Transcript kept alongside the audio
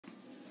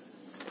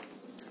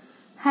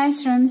Hi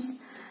students,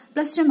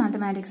 plus 2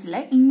 mathematics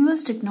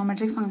inverse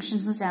trigonometric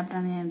functions chapter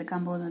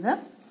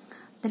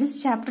that is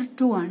chapter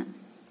 2.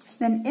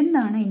 Then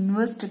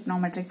inverse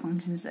trigonometric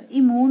functions.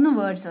 These 3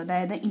 words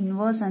that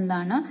inverse and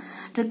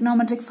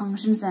trigonometric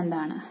functions and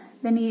then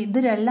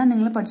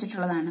this is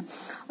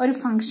a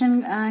function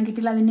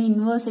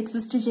inverse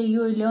exists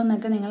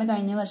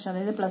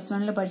plus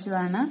 1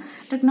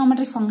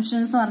 trigonometric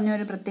functions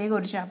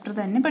chapter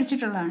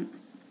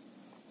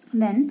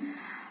then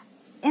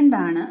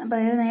എന്താണ് അപ്പോൾ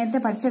നേരത്തെ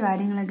പഠിച്ച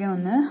കാര്യങ്ങളൊക്കെ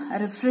ഒന്ന്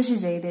refresh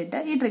ചെയ്തിട്ട്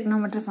ഈ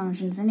trigonometric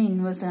ഫംഗ്ഷൻസിന്റെ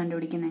inverse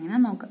കണ്ടുപിടിക്കുന്നത് എങ്ങനെയാ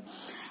നോക്കാം.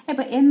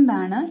 അപ്പോൾ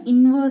എന്താണ്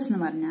ഇൻവേഴ്സ് എന്ന്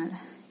പറഞ്ഞാൽ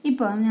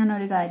ഇപ്പോൾ ഞാൻ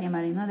ഒരു കാര്യം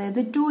പറയുന്നു,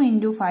 അതായത് 2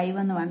 × 5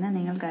 എന്ന് പറഞ്ഞാൽ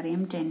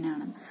നിങ്ങൾക്കറിയാം 10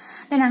 ആണ്.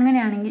 ദെൻ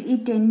അങ്ങനെയാണെങ്കിൽ ഈ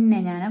 10നെ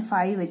ഞാൻ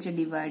 5 വെച്ച്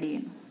ഡിവൈഡ്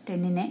ചെയ്യുന്നു.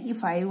 10നെ ഈ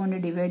 5 കൊണ്ട്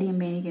ഡിവൈഡ്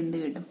ചെയ്യുമ്പോൾ എനിക്ക് എന്ത്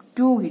കിട്ടും?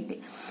 2 കിട്ടി.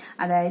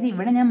 അതായത്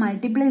ഇവിടെ ഞാൻ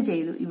മൾട്ടിപ്ലൈ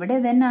ചെയ്തു. ഇവിടെ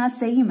തന്നെ ആ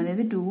സെയിം,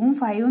 അതായത് 2ഉം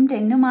 5ഉം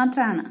 10ഉം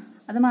മാത്രമാണ്.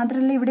 അത്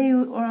മാത്രമല്ല ഇവിടെ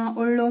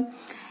ഉള്ളൂ.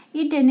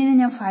 ഈ 10നെ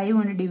ഞാൻ 5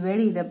 കൊണ്ട് ഡിവൈഡ്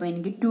ചെയ്തപ്പോൾ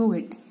എനിക്ക് 2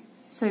 കിട്ടി.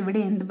 സോ ഇവിടെ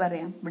എന്ത്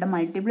പറയാം? ഇവിടെ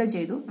മൾട്ടിപ്ലൈ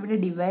ചെയ്തു, ഇവിടെ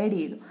ഡിവൈഡ്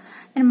ചെയ്തു.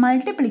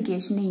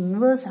 മൾട്ടിപ്ലിക്കേഷന്റെ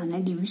ഇൻവേഴ്സ്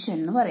ആണ് ഡിവിഷൻ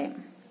എന്ന് പറയാം.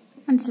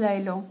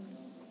 മനസ്സിലായല്ലോ?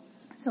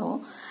 സോ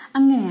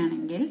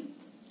അങ്ങനെയാണെങ്കിൽ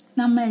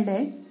നമ്മളുടെ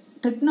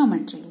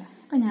ട്രിഗ്നോമെട്രിയിൽ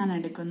ഇപ്പൊ ഞാൻ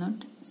എടുക്കുന്നു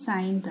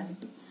sin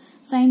 30.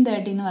 sin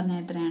 30 എന്ന് പറഞ്ഞാൽ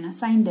എത്രയാണ്?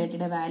 sin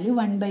 30യുടെ വാല്യൂ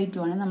 1/2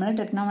 ആണ്. നമ്മൾ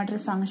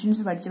ട്രിഗ്നോമെട്രിക്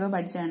ഫംഗ്ഷൻസ് പഠിച്ചപ്പോൾ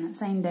പഠിച്ചതാണ്.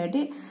 sin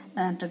 30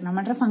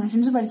 ട്രിഗ്നോമെട്രിക്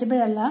ഫംഗ്ഷൻസ്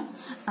പഠിച്ചപ്പോഴല്ല,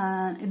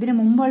 ഇതിന്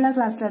മുമ്പുള്ള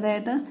ക്ലാസ്സിൽ,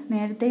 അതായത്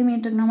നേരത്തെയും ഈ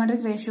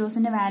ട്രിഗ്നോമെട്രിക്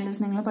റേഷ്യോസിന്റെ വാല്യൂസ്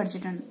നിങ്ങൾ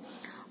പഠിച്ചിട്ടുണ്ട്.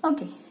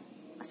 ഓക്കെ,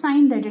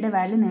 sin 30യുടെ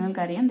വാല്യൂ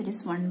നിങ്ങൾക്കറിയാം, ദറ്റ്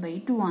ഈസ്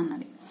 1/2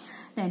 ആണെന്നറിയാം.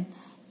 ദെൻ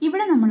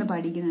ഇവിടെ നമ്മൾ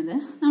പഠിക്കുന്നത്,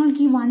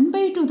 നമ്മൾക്ക് ഈ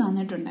 1/2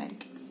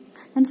 തന്നിട്ടുണ്ടായിരിക്കും.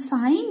 ദെൻ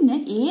സൈനിന്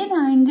ഏത്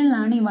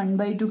ആംഗിളിലാണ് ഈ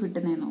 1/2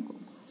 കിട്ടുന്നത് നോക്കും.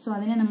 സോ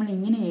അതിനെ നമ്മൾ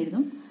ഇങ്ങനെ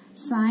എഴുതും,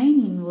 sin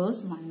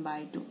ഇൻവേഴ്സ്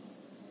 1/2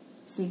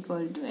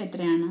 ഈക്വൽ ടു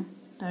എത്രയാണ്?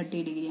 30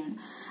 ഡിഗ്രിയാണ്.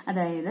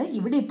 അതായത്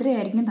ഇവിടെ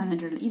ഇത്രയായിരിക്കും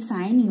തന്നിട്ടുള്ളത്, ഈ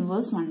സൈൻ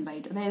ഇൻവേഴ്സ്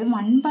 1/2. അതായത്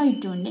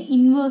 1/2ന്റെ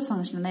ഇൻവേഴ്സ്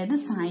ഫംഗ്ഷൻ, അതായത്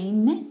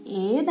സൈനിന്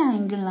ഏത്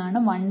ആംഗിളിലാണ്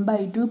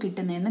 1/2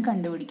 കിട്ടുന്നതെന്ന്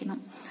കണ്ടുപിടിക്കണം.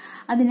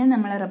 അതിനെ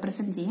നമ്മൾ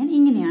റെപ്രസെന്റ് ചെയ്യാൻ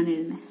ഇങ്ങനെയാണ്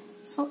എഴുതുന്നത്.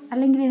 സോ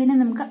അല്ലെങ്കിൽ ഇതിനെ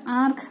നമുക്ക്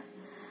ആർക്ക്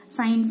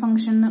സൈൻ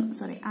ഫംഗ്ഷൻ,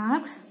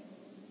 ആർക്ക്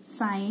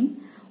സൈൻ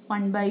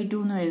 1/2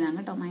 എന്ന് എഴുതാം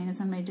കേട്ടോ.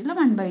 -1/2 അല്ല,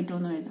 1/2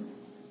 എന്ന് എഴുതാം.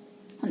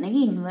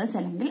 ഒന്നെങ്കിൽ ഇൻവേഴ്സ്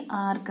അല്ലെങ്കിൽ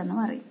ആർക്ക് എന്ന്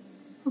പറയും.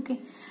 ഓക്കെ,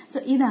 സോ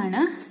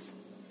ഇതാണ്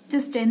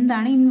ജസ്റ്റ്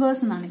എന്താണ്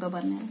ഇൻവേഴ്സ് എന്നാണ് ഇപ്പൊ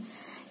പറഞ്ഞത്.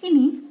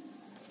 ഇനി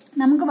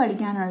നമുക്ക്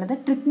പഠിക്കാനുള്ളത്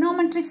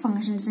ട്രിഗ്നോമെട്രിക്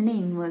ഫംഗ്ഷൻസിന്റെ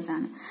ഇൻവേഴ്സ്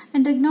ആണ്.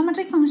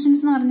 ട്രിഗ്നോമെട്രിക്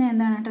ഫംഗ്ഷൻസ് എന്ന് പറഞ്ഞാൽ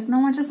എന്താണ്?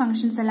 ട്രിഗ്നോമെട്രിക്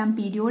ഫംഗ്ഷൻസ് എല്ലാം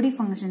പീരിയോഡിക്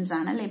ഫംഗ്ഷൻസ്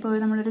ആണ് അല്ലെ. ഇപ്പോൾ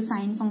നമ്മളൊരു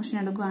സൈൻ ഫംഗ്ഷൻ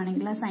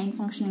എടുക്കുകയാണെങ്കിൽ ആ സൈൻ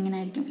ഫംഗ്ഷൻ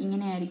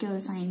ഇങ്ങനെയായിരിക്കും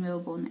ഒരു സൈൻ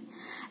വേവ് പോകുന്നത്.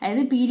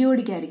 അതായത്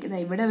പീരിയോഡിക് ആയിരിക്കും.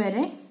 ഇവിടെ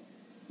വരെ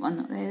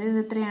വന്നു, അതായത് ഇത്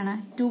എത്രയാണ്?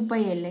 2π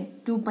അല്ലേ?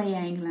 2π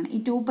ആംഗിളാണ്. ഈ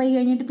 2π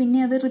കഴിഞ്ഞിട്ട് പിന്നെ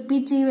അത്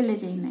റിപ്പീറ്റ് ചെയ്യുവല്ലേ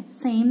ചെയ്യുന്നത്?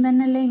 സെയിം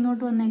തന്നെയല്ലേ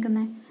ഇങ്ങോട്ട്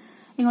വന്നേക്കുന്നത്.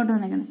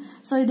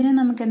 സോ ഇതിനെ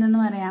നമുക്ക് എന്തെന്ന്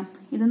പറയാം?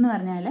 ഇതെന്ന്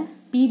പറഞ്ഞാൽ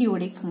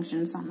പീരിയോഡിക്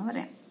ഫംഗ്ഷൻസ് ആണെന്ന്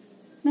പറയാം.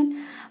 ദെൻ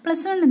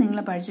പ്ലസ് 1 നിങ്ങൾ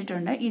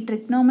പഠിച്ചിട്ടുണ്ട്, ഈ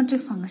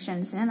ട്രിഗ്നോമെട്രിക്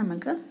ഫംഗ്ഷൻസിനെ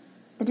നമുക്ക്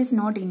ദറ്റ് ഈസ്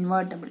നോട്ട്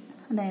ഇൻവേർട്ടബിൾ,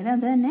 അതായത്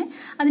അത് തന്നെ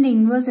അതിന്റെ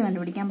ഇൻവേഴ്സ്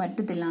കണ്ടുപിടിക്കാൻ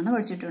പറ്റത്തില്ല എന്ന്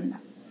പഠിച്ചിട്ടുണ്ട്.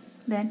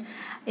 ദെൻ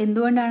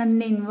എന്തുകൊണ്ടാണ്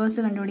അതിന്റെ ഇൻവേഴ്സ്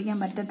കണ്ടുപിടിക്കാൻ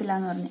പറ്റത്തില്ല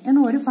എന്ന് പറഞ്ഞാൽ,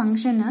 കാരണം ഒരു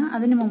ഫംഗ്ഷന്,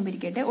 അതിന്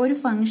മുമ്പിരിക്കട്ടെ, ഒരു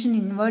ഫംഗ്ഷൻ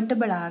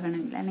ഇൻവേർട്ടബിൾ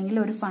ആകണമെങ്കിൽ, അല്ലെങ്കിൽ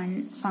ഒരു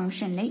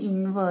ഫംഗ്ഷന്റെ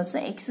ഇൻവേഴ്സ്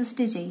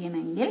എക്സിസ്റ്റ്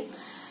ചെയ്യണമെങ്കിൽ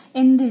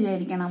എന്ത്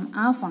വിചാരിക്കണം?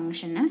 ആ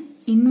ഫംഗ്ഷന്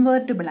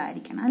ഇൻവേർട്ടബിൾ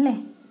ആയിരിക്കണം അല്ലെ.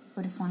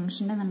 ഒരു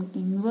ഫംഗ്ഷന്റെ നമുക്ക്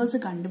ഇൻവേഴ്സ്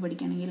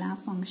കണ്ടുപിടിക്കണമെങ്കിൽ ആ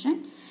ഫംഗ്ഷൻ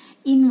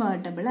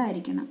ഇൻവേർട്ടബിൾ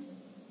ആയിരിക്കണം.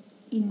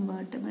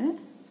 ഇൻവേർട്ടബിൾ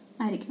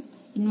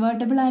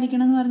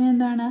ആയിരിക്കണം എന്ന് പറഞ്ഞാൽ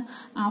എന്താണ്?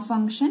 ആ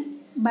ഫംഗ്ഷൻ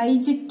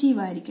ബൈജക്റ്റീവ്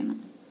ആയിരിക്കണം.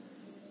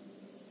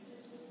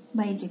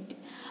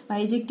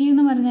 ബൈജക്റ്റീവ്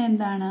എന്ന് പറഞ്ഞാൽ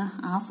എന്താണ്?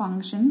 ആ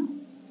ഫംഗ്ഷൻ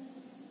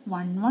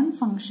 1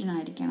 ഫംഗ്ഷൻ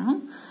ആയിരിക്കണം,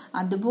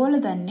 അതുപോലെ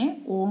തന്നെ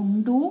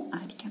ഓൺടു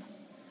ആയിരിക്കണം.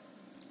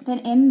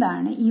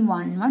 എന്താണ് ഈ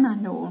 1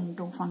 ആൻഡ്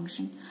ഓൺടു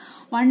ഫംഗ്ഷൻ?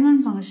 1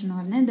 ഫംഗ്ഷൻ എന്ന്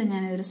പറഞ്ഞാൽ ഇത്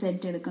ഞാൻ ഒരു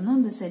സെറ്റ് എടുക്കുന്നു.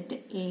 ഇത് സെറ്റ്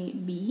എ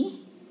ബി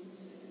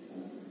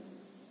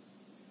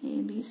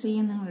സി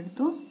എന്ന് നിങ്ങൾ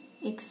എടുത്തു,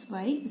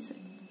 XY Z.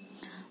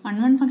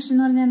 1 ഫംഗ്ഷൻ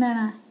എന്ന് പറഞ്ഞാൽ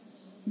എന്താണ്?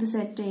 ഇത്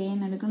സെറ്റ് എ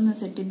എന്ന് എടുക്കുന്നു,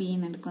 സെറ്റ് ബി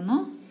എന്ന് എടുക്കുന്നു.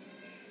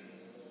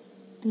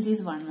 ദിസ്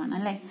ഈസ് 1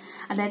 അല്ലെ.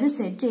 അതായത്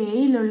സെറ്റ്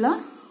എയിലുള്ള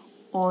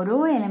ഓരോ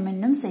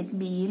എലമെന്റും സെറ്റ്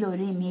ബിയിൽ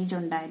ഒരു ഇമേജ്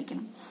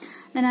ഉണ്ടായിരിക്കണം.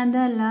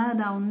 അതല്ല,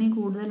 അത് ഒന്നിൽ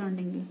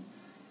കൂടുതലുണ്ടെങ്കിൽ,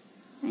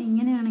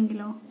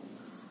 ഇങ്ങനെയാണെങ്കിലോ?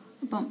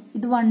 അപ്പം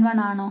ഇത് 1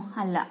 ആണോ?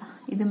 അല്ല,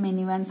 ഇത്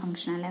മെനി 1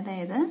 ഫംഗ്ഷൻ അല്ല.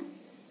 അതായത്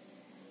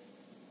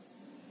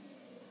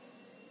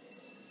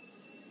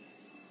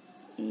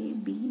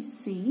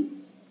ABC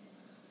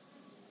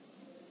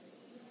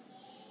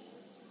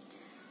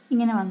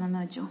ഇങ്ങനെ വന്നെന്ന്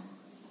വെച്ചോ,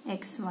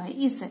 XY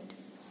Z.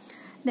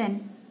 ദെൻ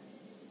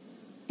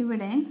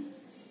ഇവിടെ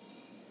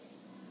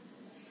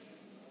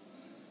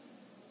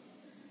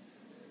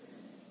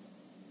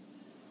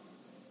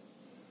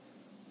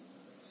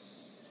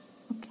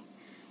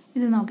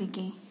ഇത്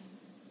നോക്കിക്കേ,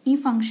 ഈ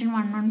ഫംഗ്ഷൻ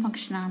 1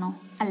 ഫംഗ്ഷൻ ആണോ?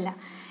 അല്ല,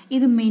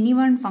 ഇത് മെനി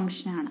 1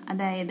 ഫംഗ്ഷൻ ആണ്.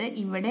 അതായത്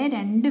ഇവിടെ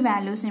 2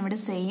 വാല്യൂസിന് ഇവിടെ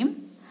സെയിം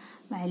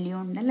വാല്യൂ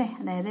ഉണ്ട് അല്ലെ.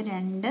 അതായത്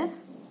 2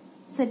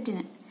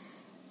 സെറ്റിന്,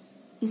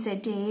 ഈ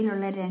സെറ്റ്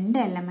എയിലുള്ള 2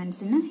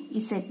 എലമെന്റ്സിന്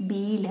ഈ സെറ്റ്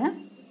ബിയില്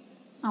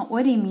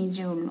ഒരു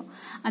ഇമേജേ ഉള്ളൂ,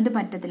 അത്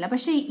പറ്റത്തില്ല.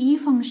 പക്ഷെ ഈ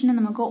ഫംഗ്ഷനെ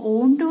നമുക്ക്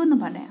ഓൺ-ടു എന്ന്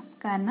പറയാം.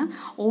 കാരണം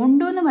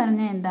ഓൺ-ടു എന്ന്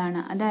പറഞ്ഞാൽ എന്താണ്,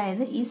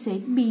 അതായത് ഈ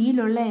സെറ്റ്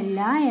ബിയിലുള്ള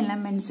എല്ലാ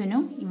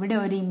എലമെന്റ്സിനും ഇവിടെ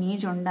ഒരു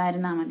ഇമേജ്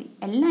ഉണ്ടായിരുന്നാൽ മതി.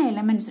 എല്ലാ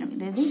എലമെന്റ്സിനും,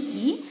 അതായത്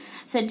ഈ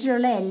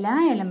സെറ്റിലുള്ള എല്ലാ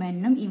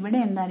എലമെന്റിനും ഇവിടെ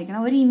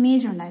എന്തായിരിക്കണം, ഒരു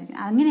ഇമേജ്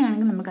ഉണ്ടായിരിക്കണം.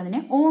 അങ്ങനെയാണെങ്കിൽ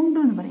നമുക്കതിനെ ഓൺ-ടു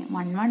എന്ന് പറയാം.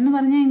 1 1 എന്ന്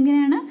പറഞ്ഞാൽ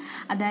എങ്ങനെയാണ്,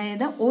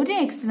 അതായത് ഒരു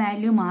എക്സ്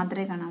വാല്യൂ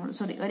മാത്രമേ കാണാവുള്ളൂ,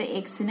 സോറി, ഒരു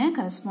എക്സിന്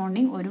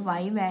കറസ്പോണ്ടിങ് ഒരു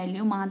വൈ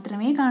വാല്യൂ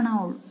മാത്രമേ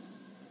കാണാവുള്ളൂ.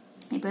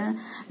 ഇപ്പൊ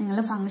നിങ്ങൾ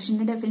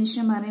ഫംഗ്ഷന്റെ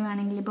ഡെഫിനിഷൻ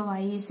പറയുവാണെങ്കിൽ ഇപ്പൊ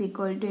y is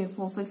equal to f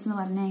of x എന്ന്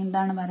പറഞ്ഞാൽ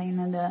എന്താണ്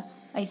പറയുന്നത്,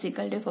 y is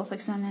equal to f of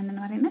x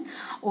എന്ന് പറയുന്നത്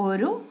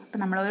ഇപ്പൊ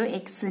നമ്മളൊരു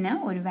എക്സിന്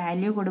ഒരു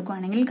വാല്യൂ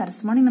കൊടുക്കുകയാണെങ്കിൽ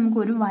കറസ്പോണ്ടിങ് നമുക്ക്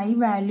ഒരു y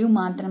വാല്യൂ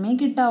മാത്രമേ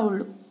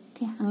കിട്ടാവുള്ളൂ.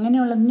 ഓക്കെ,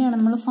 അങ്ങനെയുള്ളതിനെയാണ്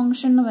നമ്മൾ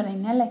ഫംഗ്ഷൻ എന്ന്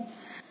പറയുന്നത്, അല്ലെ?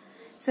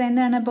 സോ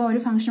എന്താണ് ഇപ്പോൾ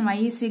ഒരു function y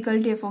is equal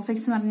to f of x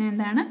എന്ന് പറഞ്ഞാൽ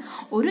എന്താണ്,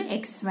 ഒരു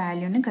എക്സ്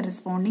വാല്യൂന്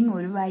കറസ്പോണ്ടിങ്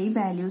ഒരു y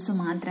വാല്യൂസ്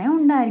മാത്രമേ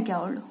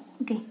ഉണ്ടായിരിക്കാവുള്ളൂ.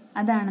 ഓക്കെ,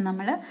 അതാണ്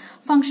നമ്മൾ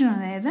ഫംഗ്ഷൻ.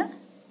 അതായത്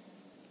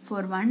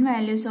for one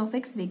values of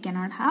x we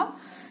cannot have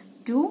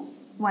two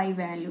y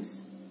values.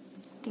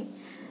 Okay,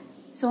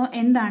 so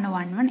എന്താണ്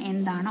 1 1,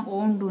 എന്താണ്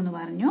on-to എന്ന്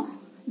പറഞ്ഞു.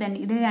 ദെൻ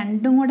ഇത്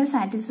രണ്ടും കൂടെ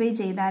സാറ്റിസ്ഫൈ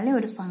ചെയ്താലേ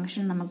ഒരു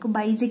ഫംഗ്ഷൻ നമുക്ക്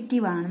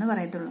ബൈജക്റ്റീവ് ആണെന്ന്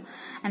പറയത്തുള്ളൂ.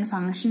 ആൻഡ്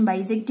ഫംഗ്ഷൻ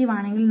ബൈജക്റ്റീവ്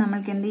ആണെങ്കിൽ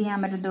നമ്മൾക്ക് എന്ത് ചെയ്യാൻ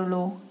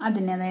പറ്റത്തുള്ളൂ,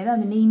 അതായത്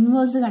അതിന്റെ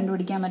ഇൻവേഴ്സ്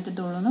കണ്ടുപിടിക്കാൻ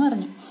പറ്റത്തുള്ളൂ എന്ന്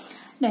പറഞ്ഞു.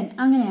 ദെൻ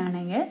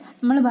അങ്ങനെയാണെങ്കിൽ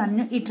നമ്മൾ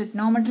പറഞ്ഞു ഈ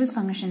ട്രിഗ്നോമെട്രിക്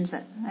ഫംഗ്ഷൻസ്,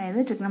 അതായത്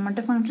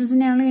ട്രിഗ്നോമെട്രിക്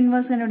ഫംഗ്ഷൻസിനെയാണ്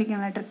ഇൻവേഴ്സ്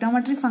കണ്ടുപിടിക്കുന്നത്.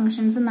 ട്രിഗ്നോമെട്രിക്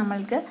ഫംഗ്ഷൻസ്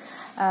നമ്മൾക്ക്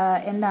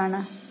എന്താണ്,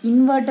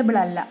 ഇൻവേർട്ടബിൾ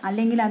അല്ല,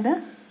 അല്ലെങ്കിൽ അത്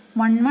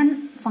 1 1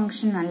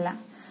 ഫംഗ്ഷൻ അല്ല.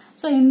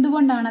 സോ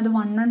എന്തുകൊണ്ടാണ് അത്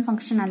 1 1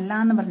 ഫംഗ്ഷൻ അല്ല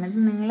എന്ന് പറഞ്ഞത്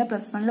നിങ്ങൾ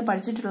 +1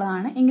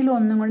 പഠിച്ചിട്ടുള്ളതാണ്. എങ്കിലും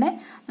ഒന്നും കൂടെ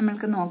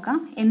നമ്മൾക്ക് നോക്കാം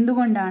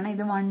എന്തുകൊണ്ടാണ്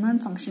ഇത് 1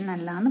 1 ഫംഗ്ഷൻ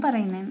അല്ല എന്ന്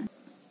പറയുന്നതെന്ന്.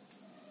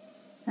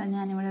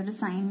 ഞാനിവിടെ ഒരു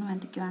സൈൻ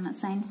വരയ്ക്കുകയാണ്,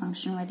 സൈൻ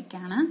ഫംഗ്ഷൻ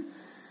വരയ്ക്കുകയാണ്.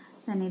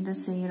 ദെൻ ഇത്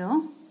 0,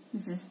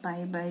 this is pi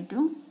by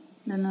 2,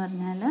 ഇതെന്ന്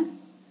പറഞ്ഞാൽ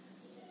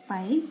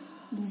pi,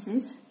 this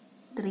is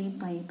 3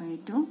 pi by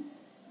 2,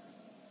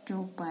 2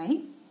 pi,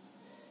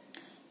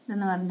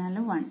 ഇതെന്ന് പറഞ്ഞാൽ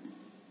 1,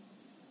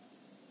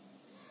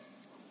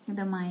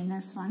 ഇത്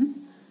 -1,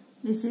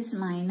 this is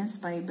minus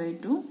pi by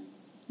 2,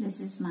 this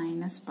is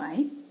minus pi.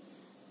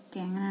 Okay,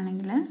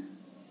 അങ്ങനെയാണെങ്കിൽ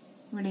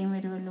ഇവിടെയും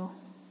വരുമല്ലോ.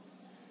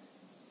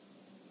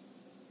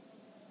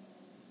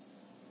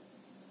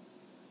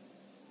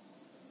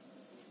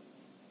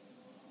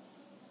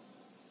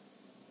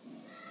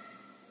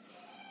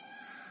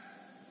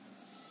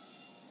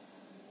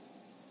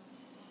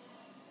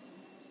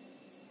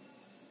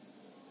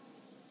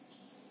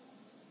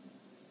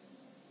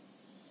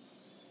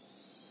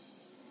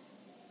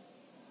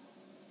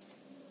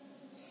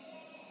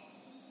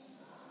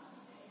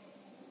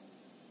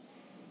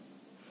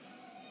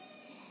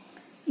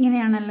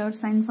 ഇങ്ങനെയാണല്ലോ ഒരു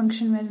സൈൻ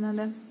ഫംഗ്ഷൻ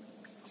വരുന്നത്.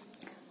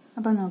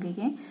 അപ്പോൾ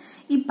നോക്കിക്കേ,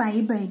 ഈ പൈ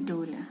ബൈ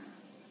 2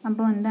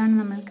 അപ്പോൾ എന്താണ്,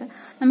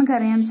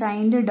 നമുക്കറിയാം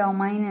സൈൻ്റെ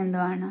ഡൊമൈൻ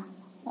എന്താണ്,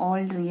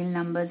 ഓൾ റിയൽ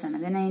നമ്പേഴ്സ് ആണ്.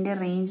 then അതിന്റെ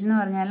റേഞ്ച് എന്ന്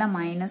പറഞ്ഞാൽ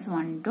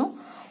 -1 to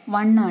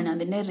 1 ആണ്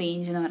അതിന്റെ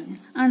റേഞ്ച് എന്ന് പറഞ്ഞാൽ,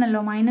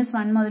 ആണല്ലോ.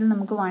 -1 മുതൽ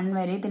നമുക്ക് 1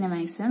 വരെ ഇതിന്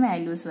മാക്സിമം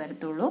വാല്യൂസ്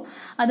വരത്തുള്ളൂ.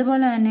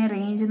 അതുപോലെ തന്നെ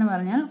റേഞ്ച് എന്ന്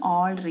പറഞ്ഞാൽ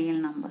ഓൾ റിയൽ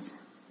നമ്പേഴ്സ്.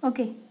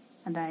 ഓക്കെ,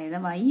 അതായത്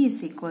y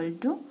is equal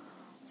to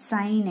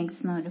sin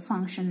x എന്ന ഒരു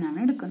ഫംഗ്ഷൻ ആണ്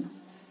എടുക്കുന്നത്.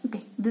 ഓക്കെ,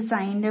 ഇത്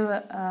സൈൻ്റെ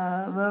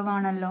വേർവ്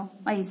ആണല്ലോ,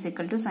 y is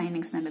equal to sin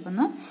x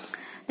എടുക്കുന്നു.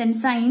 ദെൻ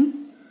സൈൻ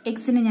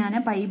എക്സിന് ഞാൻ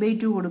പൈ ബൈ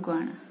 2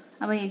 കൊടുക്കുകയാണ്.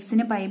 അപ്പോൾ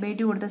എക്സിന് പൈ ബൈ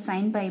 2 കൊടുത്ത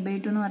സൈൻ പൈ ബൈ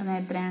 2 എന്ന് പറഞ്ഞാൽ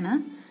എത്രയാണ്,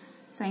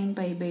 sine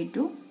pi by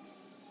 2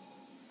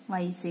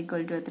 y is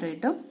equal to എത്ര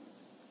കിട്ടും,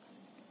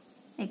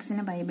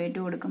 എക്സിന് പൈ ബൈ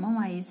 2 കൊടുക്കുമ്പോൾ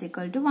y is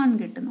equal to 1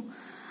 കിട്ടുന്നു.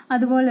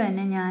 അതുപോലെ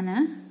തന്നെ ഞാൻ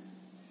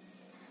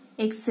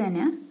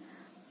എക്സിന്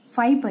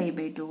 5 പൈ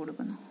ബൈ 2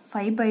 കൊടുക്കുന്നു.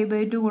 5 pi by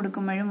 2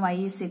 കൊടുക്കുമ്പോഴും y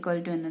is equal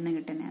to എന്തെന്ന്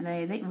കിട്ടുന്നത്,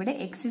 അതായത് ഇവിടെ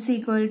x is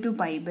equal to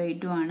pi by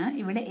 2 ആണ്,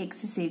 ഇവിടെ x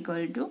is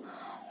equal to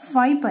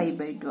 5 pi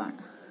by 2 ആണ്.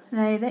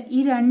 അതായത് ഈ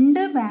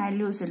രണ്ട്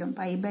വാല്യൂസിലും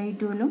പൈ ബൈ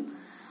 2ലും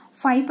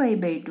 5 പൈ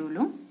ബൈ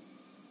 2ലും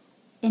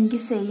എനിക്ക്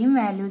സെയിം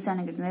വാല്യൂസ്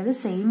ആണ് കിട്ടുന്നത്, അതായത്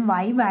സെയിം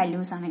y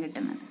വാല്യൂസ് ആണ്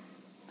കിട്ടുന്നത്.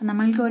 അപ്പം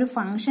നമ്മൾക്ക് ഒരു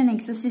ഫംഗ്ഷൻ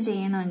എക്സിസ്റ്റ്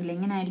ചെയ്യണമെങ്കിൽ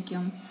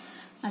എങ്ങനെയായിരിക്കും,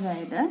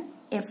 അതായത്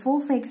f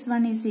of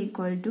x1 is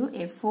equal to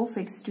f of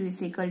x2 is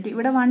equal to,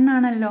 ഇവിടെ 1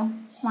 ആണല്ലോ,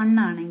 1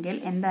 ആണെങ്കിൽ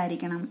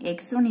എന്തായിരിക്കണം,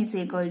 x1 is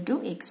equal to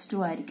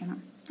x2 ആയിരിക്കണം,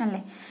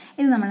 അല്ലേ?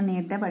 ഇത് നമ്മൾ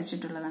നേരത്തെ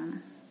പഠിച്ചിട്ടുള്ളതാണ്.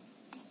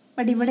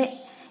 ബട്ട് ഇവിടെ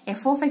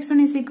f of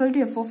x1 is equal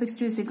to f of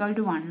x2 is equal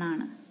to 1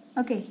 ആണ്.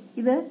 ഓക്കെ,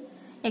 ഇത്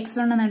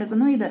x1 എന്ന്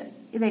എടുക്കുന്നു, ഇത്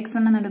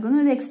x1 എന്ന് എടുക്കുന്നു,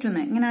 ഇത് x2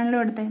 എന്ന്, ഇങ്ങനെയാണല്ലോ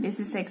എടുത്തത്.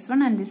 This is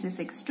x1 and this is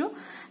x2.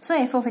 So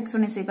f of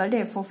x1 is equal to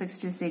f of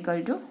x2 is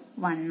equal to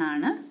 1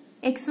 ആണ്.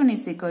 x1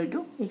 is equal to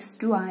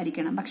x2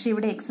 ആയിരിക്കണം. പക്ഷെ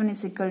ഇവിടെ x1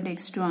 is equal to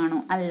x2 ആണോ,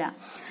 അല്ല.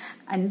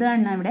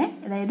 എന്താണ് ഇവിടെ,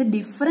 അതായത്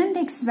ഡിഫറെന്റ്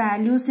എക്സ്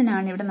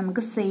വാല്യൂസിനാണ് ഇവിടെ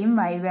നമുക്ക് സെയിം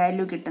y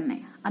വാല്യൂ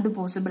കിട്ടുന്നത്. അത്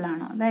പോസിബിൾ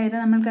ആണോ, അതായത്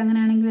നമ്മൾക്ക്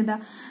അങ്ങനെയാണെങ്കിൽ ഇതാ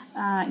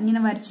ഇങ്ങനെ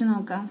വരച്ചു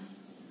നോക്കാം.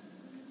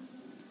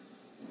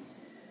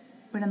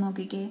 ഇവിടെ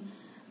നോക്കിക്കേ,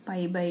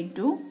 പൈ ബൈ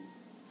 2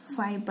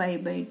 5 പൈ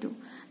ബൈ 2,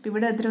 അപ്പൊ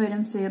ഇവിടെ എത്ര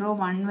വരും, 0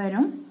 1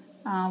 വരും,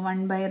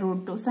 1 by root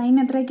 2. സൈൻ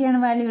എത്രയൊക്കെയാണ്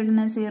വാല്യൂ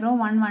കിട്ടുന്നത്, 0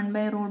 1 1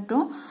 by root 2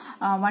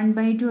 1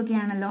 by 2 ഒക്കെ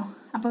ആണല്ലോ.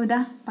 അപ്പൊ ഇതാ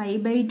പൈ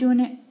ബൈ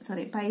 2ന്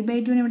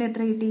ഇവിടെ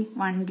എത്ര കിട്ടി,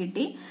 1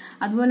 കിട്ടി.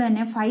 അതുപോലെ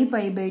തന്നെ 5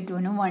 പൈ ബൈ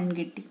 2ന് 1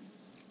 കിട്ടി.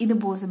 ഇത്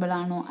പോസിബിൾ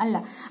ആണോ? അല്ല.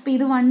 അപ്പൊ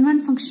ഇത് 1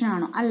 ഫംഗ്ഷൻ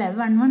ആണോ? അല്ല, ഇത്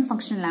 1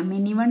 ഫംഗ്ഷൻ അല്ല,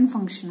 മിനി 1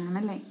 ഫംഗ്ഷൻ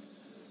ആണല്ലേ.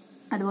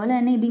 അതുപോലെ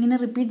തന്നെ ഇതിങ്ങനെ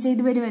റിപ്പീറ്റ്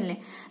ചെയ്ത് വരുമല്ലേ.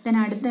 ദെൻ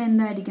അടുത്ത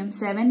എന്തായിരിക്കും?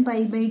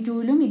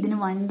 7π/2ലും ഇതിന്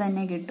 1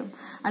 തന്നെ കിട്ടും.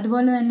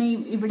 അതുപോലെ തന്നെ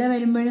ഇവിടെ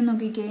വരുമ്പോഴും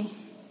നോക്കിക്കേ,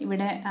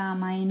 ഇവിടെ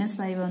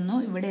 -5 വന്നു.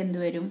 ഇവിടെ എന്ത്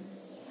വരും?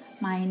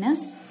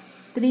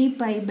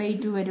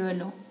 -3π/2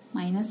 വരുമല്ലോ.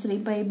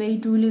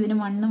 -3π/2ൽ ഇതിന്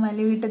 1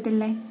 വാല്യൂ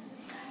കിട്ടത്തില്ലേ?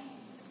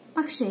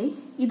 പക്ഷേ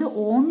ഇത്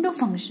ഓൺ ടു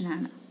ഫംഗ്ഷൻ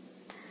ആണ്.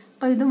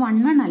 അപ്പൊ ഇത്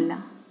 1 അല്ല.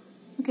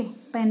 ഓക്കെ,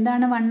 അപ്പൊ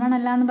എന്താണ് 1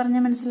 അല്ല എന്ന്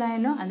പറഞ്ഞാൽ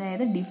മനസ്സിലായല്ലോ.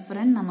 അതായത്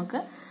ഡിഫറെന്റ്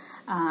നമുക്ക്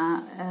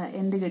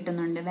എന്ത്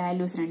കിട്ടുന്നുണ്ട്?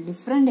 വാല്യൂസിനാണ്,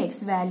 ഡിഫറെന്റ്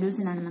എക്സ്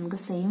വാല്യൂസിനാണ് നമുക്ക്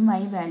സെയിം വൈ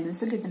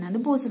വാല്യൂസ് കിട്ടുന്നത്. അത്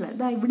പോസിബിൾ.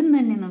 ഇതാ ഇവിടുന്ന്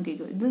തന്നെ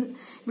നോക്കിക്കോ, ഇത്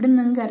ഇവിടുന്ന്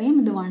നിങ്ങൾക്ക് അറിയാം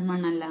ഇത്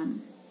 1 അല്ല എന്ന്.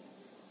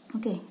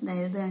 ഓക്കെ,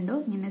 അതായത് കണ്ടോ,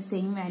 ഇങ്ങനെ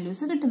സെയിം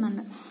വാല്യൂസ്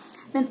കിട്ടുന്നുണ്ട്.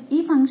 ദെൻ ഈ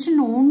ഫംഗ്ഷൻ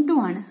ഓൺ ടു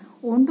ആണ്.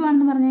 ഓൺ ടു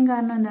ആണെന്ന് പറഞ്ഞാൽ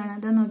കാരണം എന്താണ്?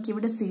 അത് നോക്കി,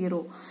 ഇവിടെ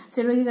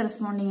 0ക്ക്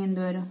കറസ്പോണ്ടിങ്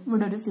എന്ത് വരും?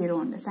 ഇവിടെ ഒരു 0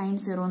 ഉണ്ട്. sin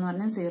 0 എന്ന്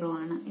പറഞ്ഞാൽ 0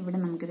 ആണ്. ഇവിടെ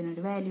നമുക്ക്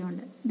ഇതിനൊരു വാല്യൂ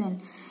ഉണ്ട്. ദെൻ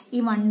ഈ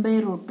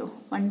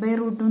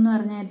 1/√2 എന്ന്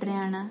പറഞ്ഞാൽ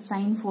എത്രയാണ്?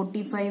 sin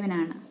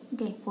 45-നാണ്.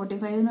 ഓക്കെ,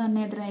 45 എന്ന്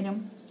പറഞ്ഞാൽ എത്രയായാലും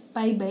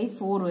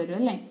π/4 വരും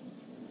അല്ലേ.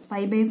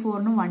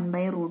 π/4നും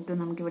 1/√2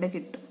 നമുക്ക് ഇവിടെ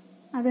കിട്ടും.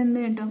 അതെന്ത്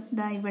കിട്ടും?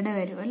 ഇതാ ഇവിടെ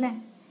വരും അല്ലേ.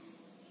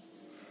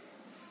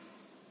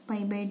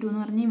 π/2 എന്ന്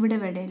പറഞ്ഞാൽ ഇവിടെ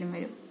എവിടെയെങ്കിലും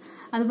വരും.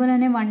 അതുപോലെ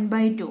തന്നെ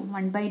 1/2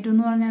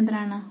 എന്ന് പറഞ്ഞാൽ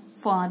എത്രയാണ്?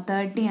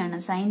 30 ആണ്.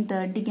 sin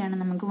 30-ക്കാണ്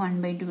നമുക്ക്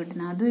 1/2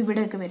 കിട്ടുന്നത്. അതും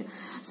ഇവിടെയൊക്കെ വരും.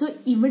 സോ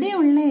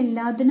ഇവിടെയുള്ള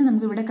എല്ലാത്തിനും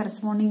നമുക്ക് ഇവിടെ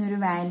കറസ്പോണ്ടിങ് ഒരു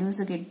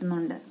വാല്യൂസ്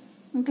കിട്ടുന്നുണ്ട്.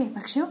 ഓക്കെ,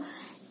 പക്ഷെ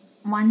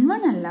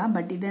 1 അല്ല,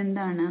 ബട്ട്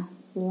ഇതെന്താണ്?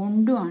 ഓൺ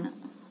ടു ആണ്.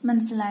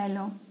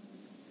 മനസ്സിലായല്ലോ.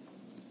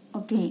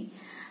 ഓക്കെ,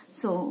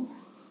 സോ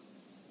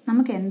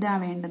നമുക്ക് എന്താ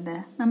വേണ്ടത്?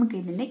 നമുക്ക്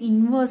ഇതിന്റെ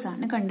ഇൻവേഴ്സ്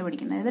ആണ്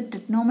കണ്ടുപിടിക്കുന്നത്. അതായത്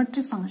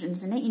ട്രിഗ്നോമെട്രിക്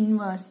ഫംഗ്ഷൻസിന്റെ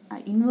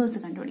ഇൻവേഴ്സ്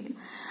കണ്ടുപിടിക്കണം.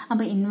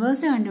 അപ്പൊ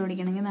ഇൻവേഴ്സ്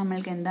കണ്ടുപിടിക്കണമെങ്കിൽ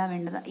നമ്മൾക്ക് എന്താ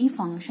വേണ്ടത്? ഈ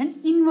ഫംഗ്ഷൻ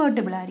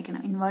ഇൻവേർട്ടിബിൾ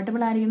ആയിരിക്കണം.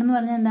 ഇൻവേർട്ടിബിൾ ആയിരിക്കണം എന്ന്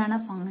പറഞ്ഞാൽ എന്താണ്?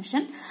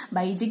 ഫംഗ്ഷൻ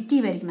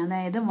ബൈജക്റ്റീവ് ആയിരിക്കണം.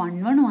 അതായത്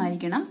 1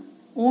 ആയിരിക്കണം,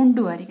 ഓൺ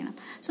ടു ആയിരിക്കണം.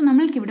 സോ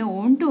നമ്മൾക്ക് ഇവിടെ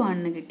ഓൺ ടു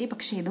ആണെന്ന് കിട്ടി,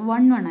 പക്ഷെ ഇത്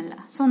 1 അല്ല.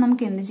 സോ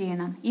നമുക്ക് എന്ത്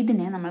ചെയ്യണം?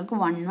 ഇതിനെ നമ്മൾക്ക്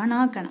 1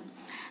 ആക്കണം.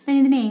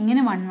 ഇതിനെ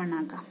എങ്ങനെ 1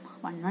 ആക്കാം?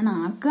 1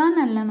 ആക്കുക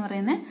എന്നല്ല എന്ന്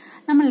പറയുന്നത്,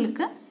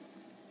 നമ്മൾക്ക്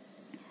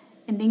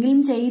എന്തെങ്കിലും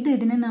ചെയ്ത്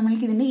ഇതിനെ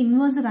നമ്മൾക്ക് ഇതിന്റെ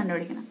ഇൻവേഴ്സ്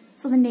കണ്ടുപിടിക്കണം.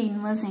 സോ ഇതിന്റെ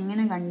ഇൻവേഴ്സ്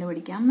എങ്ങനെ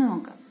കണ്ടുപിടിക്കാം എന്ന്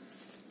നോക്കാം.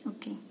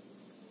 ഓക്കെ,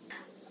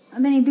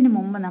 അതിന് ഇതിനു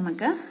മുമ്പ്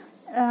നമുക്ക്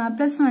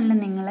 +1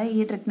 നിങ്ങൾ ഈ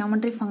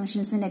ട്രിഗ്നോമെട്രിക്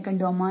ഫംഗ്ഷൻസിന്റെ ഒക്കെ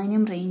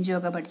ഡൊമൈനും റേഞ്ചും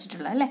ഒക്കെ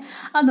പഠിച്ചിട്ടുള്ള അല്ലെ.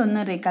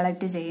 അതൊന്ന്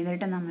റീകളക്ട്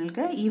ചെയ്തിട്ട്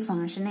നമ്മൾക്ക് ഈ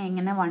ഫംഗ്ഷനെ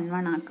എങ്ങനെ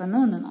 1 ആക്കുന്നു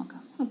എന്ന്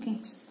നോക്കാം. ഓക്കെ,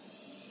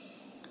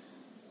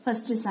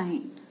 ഫസ്റ്റ്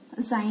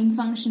സൈൻ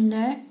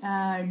ഫംഗ്ഷന്റെ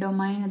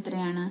ഡൊമൈൻ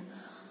എത്രയാണ്?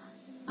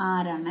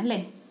 6 അല്ലേ.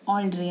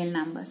 All real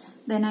numbers.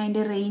 ദെൻ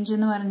അതിന്റെ റേഞ്ച്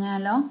എന്ന്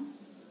പറഞ്ഞാലോ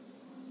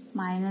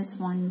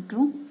 -1 to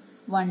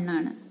 1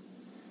 ആണ്.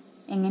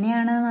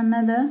 എങ്ങനെയാണ്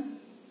വന്നത്?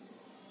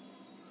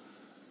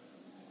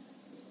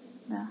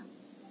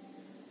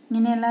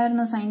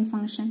 ഇങ്ങനെയല്ലായിരുന്നു സൈൻ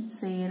ഫംഗ്ഷൻ.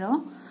 0,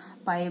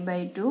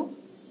 π/2,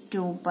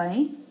 2π,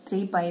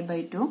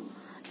 3π/2.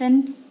 ദെൻ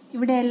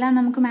ഇവിടെ എല്ലാം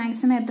നമുക്ക്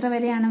മാക്സിമം എത്ര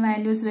വരെയാണ്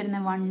വാല്യൂസ്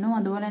വരുന്നത്? 1ഉം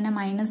അതുപോലെ തന്നെ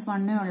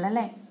 -1ഉം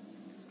ഉള്ളല്ലേ.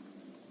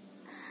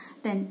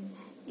 ദെൻ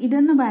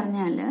ഇതെന്ന്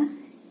പറഞ്ഞാല്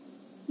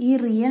ഈ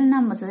റിയൽ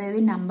നമ്പേഴ്സ്, അതായത്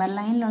നമ്പർ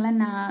ലൈനിലുള്ള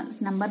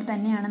നമ്പർ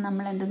തന്നെയാണ്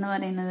നമ്മൾ എന്തെന്ന്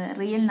പറയുന്നത്?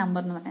 റിയൽ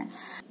നമ്പർ എന്ന് പറയാം.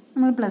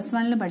 നമ്മൾ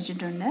 +1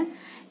 പഠിച്ചിട്ടുണ്ട്.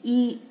 ഈ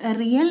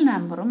റിയൽ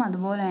നമ്പറും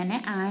അതുപോലെ തന്നെ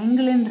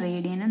ആംഗിൾ ആൻഡ്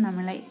റേഡിയനും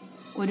നമ്മളെ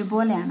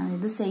ഒരുപോലെയാണ്,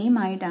 ഇത് സെയിം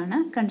ആയിട്ടാണ്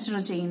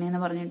കൺസിഡർ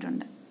ചെയ്യുന്നതെന്ന്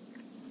പറഞ്ഞിട്ടുണ്ട്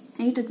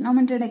ഈ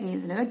ട്രിഗ്നോമെട്രിയുടെ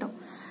കേസിൽ കേട്ടോ.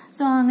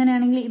 സോ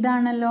അങ്ങനെയാണെങ്കിൽ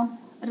ഇതാണല്ലോ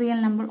real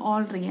number,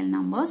 all real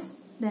numbers.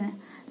 Then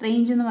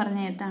range എന്ന്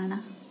പറഞ്ഞാൽ എന്താണ്?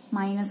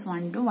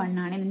 -1 to 1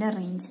 ആണ് ഇതിന്റെ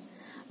റേഞ്ച്.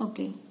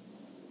 ഓക്കെ,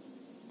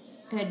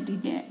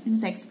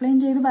 എക്സ്പ്ലെയിൻ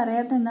ചെയ്ത്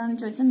പറയാത്ത എന്താണെന്ന്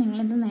ചോദിച്ചാൽ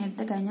നിങ്ങളിത്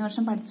നേരത്തെ കഴിഞ്ഞ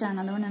വർഷം പഠിച്ചാണ്,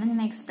 അതുകൊണ്ടാണ്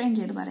ഞാൻ എക്സ്പ്ലെയിൻ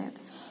ചെയ്ത്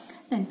പറയാത്തത്.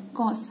 ദെൻ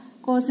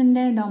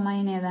കോസിന്റെ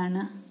ഡൊമൈൻ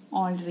ഏതാണ്?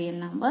 All real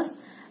numbers.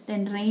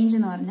 Then range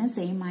എന്ന് പറഞ്ഞാൽ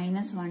സെയിം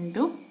 -1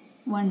 to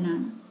 1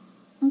 ആണ്.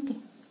 ഓക്കെ,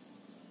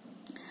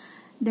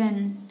 ദെൻ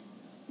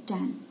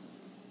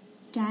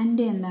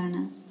ടാന്റെ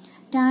എന്താണ്?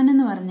 ടാൻ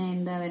എന്ന് പറഞ്ഞാൽ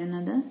എന്താ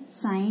വരുന്നത്?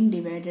 സൈൻ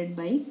ഡിവൈഡഡ്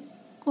ബൈ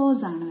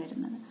കോസ് ആണ്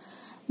വരുന്നത്.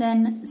 ദെൻ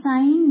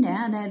സൈൻ്റെ,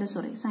 അതായത്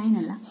സൈൻ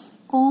അല്ല,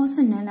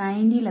 കോസിന്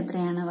 90ൽ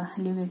എത്രയാണ്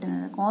വാല്യൂ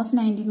കിട്ടുന്നത്? കോസ്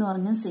 90 എന്ന്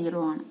പറഞ്ഞാൽ 0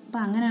 ആണ്. അപ്പൊ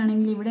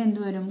അങ്ങനെയാണെങ്കിൽ ഇവിടെ എന്ത്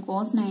വരും?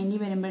 കോസ് 90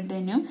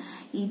 വരുമ്പോഴത്തേനും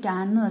ഈ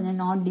ടാൻ എന്ന് പറഞ്ഞാൽ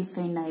നോട്ട്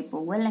ഡിഫൈൻഡ് ആയി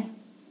പോകും അല്ലേ.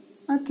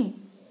 Okay,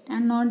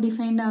 tan not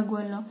defined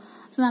ആകുമല്ലോ.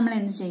 So നമ്മൾ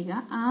എന്ത്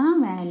ചെയ്യുക? ആ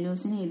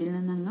വാല്യൂസിനെ ഇതിൽ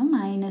നിന്നങ്ങ്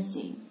മൈനസ്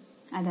ചെയ്യും.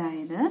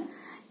 അതായത്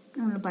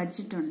നമ്മൾ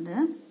പഠിച്ചിട്ടുണ്ട്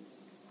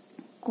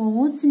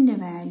കോസിന്റെ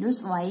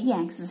വാല്യൂസ് y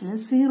ആക്സിസിൽ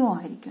 0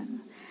 ആയിരിക്കും,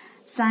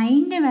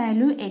 സൈന്റെ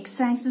വാല്യൂ x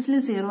ആക്സിസിൽ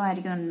 0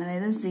 ആയിരിക്കും.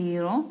 അതായത്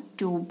 0,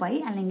 2π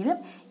അല്ലെങ്കിൽ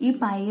ഈ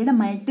പൈയുടെ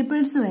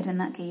മൾട്ടിപ്പിൾസ്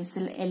വരുന്ന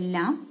കേസിൽ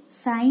എല്ലാം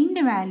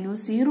സൈന്റെ വാല്യൂ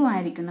 0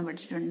 ആയിരിക്കും എന്ന്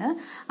പഠിച്ചിട്ടുണ്ട്.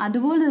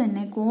 അതുപോലെ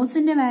തന്നെ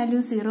കോസിന്റെ വാല്യൂ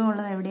 0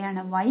 ഉള്ളത്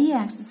എവിടെയാണ്? y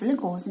ആക്സിസിൽ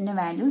കോസിന്റെ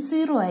വാല്യൂ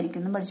 0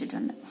 ആയിരിക്കും എന്ന്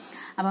പഠിച്ചിട്ടുണ്ട്.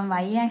 അപ്പം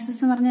y ആക്സിസ്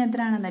എന്ന് പറഞ്ഞാൽ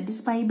എത്രയാണ്? ദാറ്റ്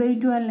ഈസ്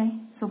π/2 അല്ലേ.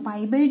 സോ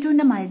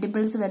π/2ന്റെ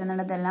മൾട്ടിപ്പിൾസ്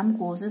വരുന്നിടത്തെല്ലാം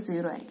കോസ്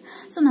 0 ആയിരിക്കും.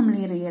 സോ നമ്മൾ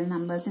ഈ റിയൽ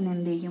നമ്പേഴ്സിന്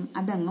എന്ത് ചെയ്യും?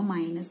 അതങ്ങ്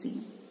മൈനസ്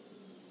ചെയ്യും.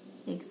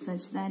 x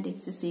such that x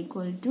is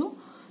equal to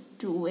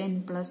 2n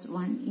plus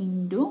 1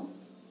 into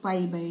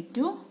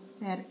π/2,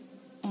 where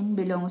n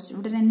belongs to,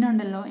 ഇവിടെ ഒരു n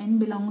ഉണ്ടല്ലോ, n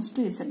belongs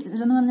to z. z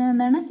എന്ന് പറഞ്ഞാൽ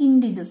എന്താണ്?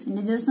 ഇന്റിജേഴ്സ്.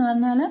 ഇന്റിജേഴ്സ് എന്ന്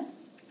പറഞ്ഞാൽ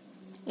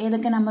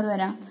ഏതൊക്കെ നമ്പർ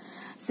വരാം?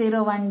 0,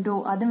 1, 2,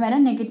 അതും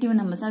വരാം, നെഗറ്റീവ്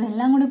നമ്പേഴ്സ്,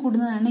 അതെല്ലാം കൂടി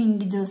കൂടുന്നതാണ്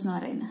ഇന്റിജേഴ്സ് എന്ന്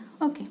പറയുന്നത്.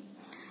 Okay,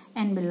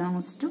 n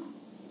belongs to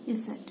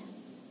z.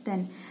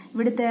 Then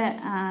ഇവിടുത്തെ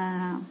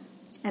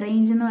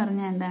റേഞ്ച് എന്ന്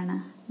പറഞ്ഞാൽ എന്താണ്?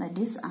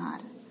 That is r.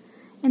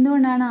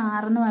 എന്തുകൊണ്ടാണ്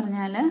r എന്ന്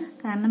പറഞ്ഞാൽ?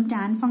 കാരണം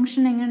ടാൻ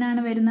ഫംഗ്ഷൻ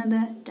എങ്ങനെയാണ് വരുന്നത്?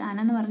 ടാൻ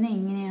എന്ന് പറഞ്ഞാൽ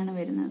ഇങ്ങനെയാണ്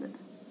വരുന്നത്.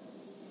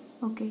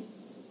 ഓക്കെ,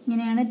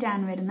 ഇങ്ങനെയാണ് ടാൻ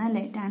വരുന്നത്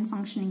അല്ലേ? ടാൻ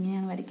ഫംഗ്ഷൻ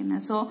ഇങ്ങനെയാണ്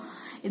വരയ്ക്കുന്നത്. സോ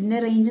ഇതിന്റെ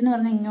റേഞ്ച് എന്ന്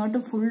പറഞ്ഞാൽ ഇങ്ങോട്ട്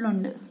ഫുൾ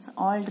ഉണ്ട്,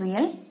 ഓൾ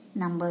റിയൽ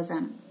നമ്പേഴ്സ്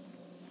ആണ്.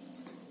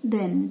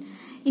 ദെൻ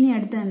ഇനി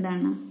അടുത്ത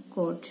എന്താണ്?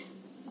 കോട്ട്.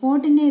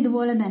 കോട്ടിന്റെ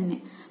ഇതുപോലെ തന്നെ,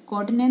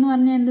 കോട്ടിന്റെ എന്ന്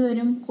പറഞ്ഞാൽ എന്ത്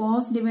വരും?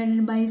 കോസ്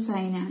ഡിവൈഡഡ് ബൈ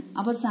സൈൻ ആണ്.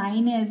 അപ്പൊ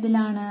സൈൻ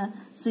ഏതിലാണ്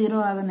 0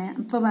 ആകുന്നത്?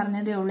 ഇപ്പൊ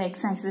പറഞ്ഞതേ ഉള്ളൂ,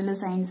 എക്സ് ആക്സിസിൽ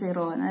സൈൻ 0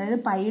 ആകുന്നത്. അതായത്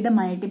പൈയുടെ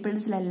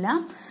മൾട്ടിപ്പിൾസിലെല്ലാം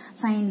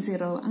സൈൻ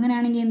 0.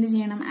 അങ്ങനെയാണെങ്കിൽ എന്ത്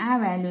ചെയ്യണം? ആ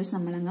വാല്യൂസ്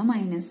നമ്മളങ്ങ്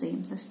മൈനസ്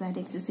ചെയ്യും. Such that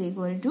X is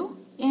equal to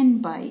n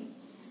pi.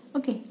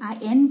 Okay, ആ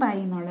n പൈ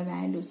എന്നുള്ള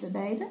വാല്യൂസ്,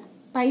 അതായത്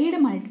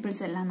പൈയുടെ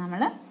മൾട്ടിപ്പിൾസ് എല്ലാം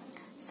നമ്മൾ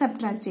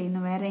സബ്ട്രാക്ട്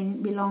ചെയ്യുന്നു, വേറെ n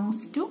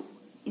belongs to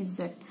z.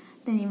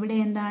 Then ഇവിടെ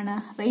എന്താണ്?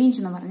 റേഞ്ച്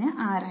എന്ന് പറഞ്ഞാൽ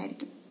r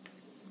ആയിരിക്കും.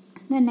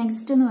 ദെൻ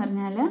നെക്സ്റ്റ് എന്ന്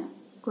പറഞ്ഞാൽ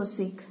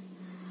കൊസീക്ക്.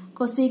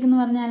 കൊസീക്ക് എന്ന്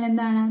പറഞ്ഞാൽ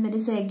എന്താണ്? That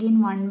is again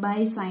 1 by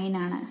sine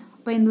ആണ്.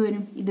 അപ്പൊ എന്ത്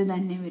വരും? ഇത്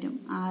തന്നെ വരും,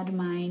 r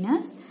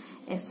minus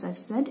s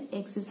such that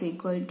x is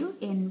equal to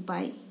n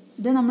pi.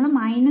 ഇത് നമ്മൾ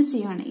മൈനസ്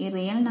ചെയ്യുകയാണ് ഈ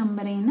റിയൽ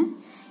നമ്പറിൽ നിന്ന്.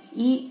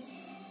 ഈ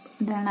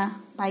എന്താണ്?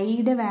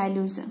 പൈയുടെ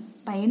വാല്യൂസ്,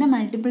 പൈയുടെ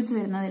മൾട്ടിപ്പിൾസ്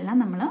വരുന്നതെല്ലാം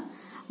നമ്മൾ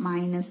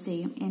മൈനസ്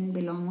ചെയ്യും. n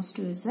belongs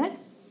to z.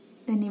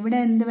 Then ഇവിടെ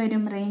എന്ത്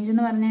വരും? റേഞ്ച്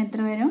എന്ന് പറഞ്ഞാൽ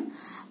എത്ര വരും?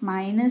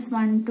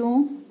 -1 to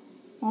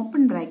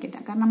ഓപ്പൺ ബ്രാക്കറ്റ്,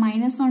 കാരണം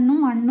 -1ഉം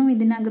 1ഉം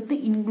ഇതിനകത്ത്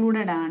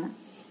ഇൻക്ലൂഡഡ് ആണ്.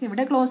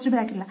 ഇവിടെ ക്ലോസ്ഡ്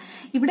ബ്രാക്കറ്റ് അല്ല,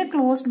 ഇവിടെ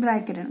ക്ലോസ്ഡ്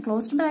ബ്രാക്കറ്റ് ആണ്.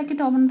 ക്ലോസ്ഡ്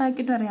ബ്രാക്കറ്റ് ഓപ്പൺ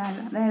ബ്രാക്കറ്റ്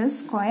അറിയാമല്ലോ, അതായത്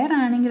സ്ക്വയർ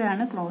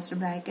ആണെങ്കിലാണ് ക്ലോസ്ഡ്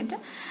ബ്രാക്കറ്റ്,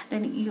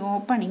 ദെൻ ഈ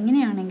ഓപ്പൺ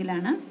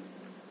ഇങ്ങനെയാണെങ്കിലാണ്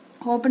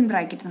ഓപ്പൺ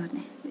ബ്രാക്കറ്റ് എന്ന്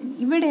പറഞ്ഞത്.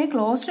 ഇവിടെ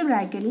ക്ലോസ്ഡ്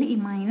ബ്രാക്കറ്റിൽ ഈ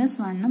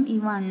 -1ഉം ഈ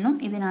 1ഉം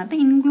ഇതിനകത്ത്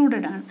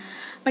ഇൻക്ലൂഡഡ് ആണ്,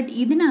 ബട്ട്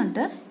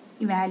ഇതിനകത്ത്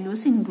ഈ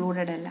വാല്യൂസ്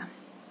ഇൻക്ലൂഡഡ് അല്ല.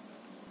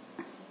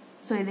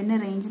 സോ ഇതിന്റെ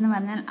റേഞ്ച് എന്ന്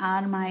പറഞ്ഞാൽ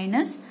r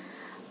 -1,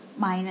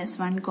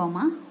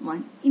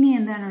 ഇനി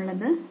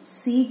എന്താണുള്ളത്?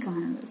 സീക്ക്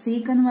ആണുള്ളത്.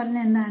 സീക്ക് എന്ന്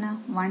പറഞ്ഞാൽ എന്താണ്?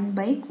 1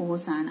 ബൈ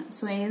കോസ് ആണ്.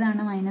 സോ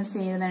ഏതാണ് മൈനസ്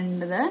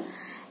ചെയ്യേണ്ടത്?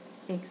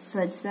 X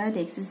such that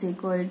X is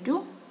equal to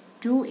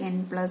 2n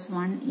 +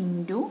 1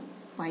 into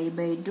pi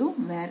by 2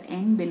 where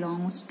n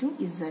belongs to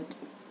z.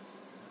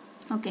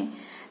 Okay,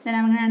 then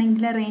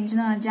അങ്ങനെയാണെങ്കിൽ റേഞ്ച്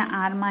എന്ന് പറഞ്ഞാൽ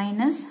r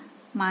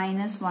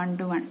 -1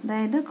 to 1,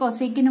 അതായത്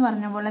കൊസീക്കിന്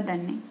പറഞ്ഞ പോലെ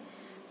തന്നെ.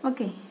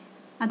 ഓക്കെ,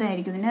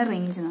 അതായിരിക്കും ഇതിന്റെ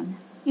റേഞ്ച് എന്ന് പറഞ്ഞാൽ.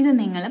 ഇത്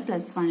നിങ്ങൾ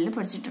 +1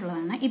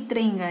 പഠിച്ചിട്ടുള്ളതാണ്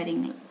ഇത്രയും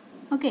കാര്യങ്ങൾ.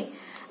 ഓക്കെ,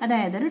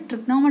 അതായത് ഒരു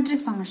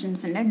ട്രിഗ്നോമെട്രിക്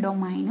ഫംഗ്ഷൻസിന്റെ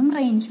ഡൊമൈനും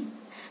റേഞ്ചും.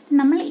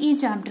 നമ്മൾ ഈ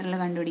ചാപ്റ്ററിൽ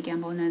കണ്ടുപിടിക്കാൻ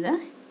പോകുന്നത്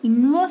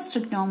ഇൻവേഴ്സ്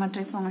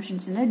ട്രിഗ്നോമെട്രിക്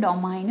ഫംഗ്ഷൻസിന്റെ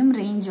ഡൊമൈനും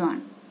റേഞ്ചും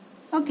ആണ്.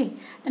 ഓക്കെ,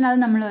 ദെൻ അത്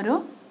നമ്മളൊരു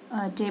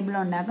ടേബിൾ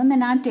ഉണ്ടാക്കും.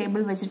 ദെൻ ആ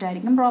ടേബിൾ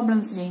വെച്ചിട്ടായിരിക്കും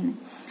പ്രോബ്ലംസ് ചെയ്യുന്നത്.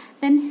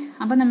 ദെൻ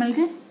അപ്പൊ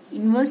നമ്മൾക്ക്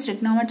ഇൻവേഴ്സ്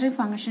ട്രിഗ്നോമെട്രിക്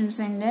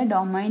ഫംഗ്ഷൻസിന്റെ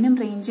ഡൊമൈനും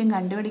റേഞ്ചും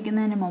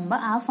കണ്ടുപിടിക്കുന്നതിന് മുമ്പ്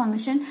ആ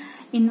ഫംഗ്ഷൻ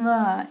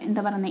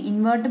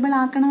ഇൻവേർട്ടിബിൾ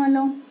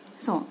ആക്കണമല്ലോ.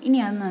 സോ ഇനി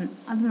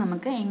അത്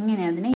നമുക്ക് എങ്ങനെ അതിനെ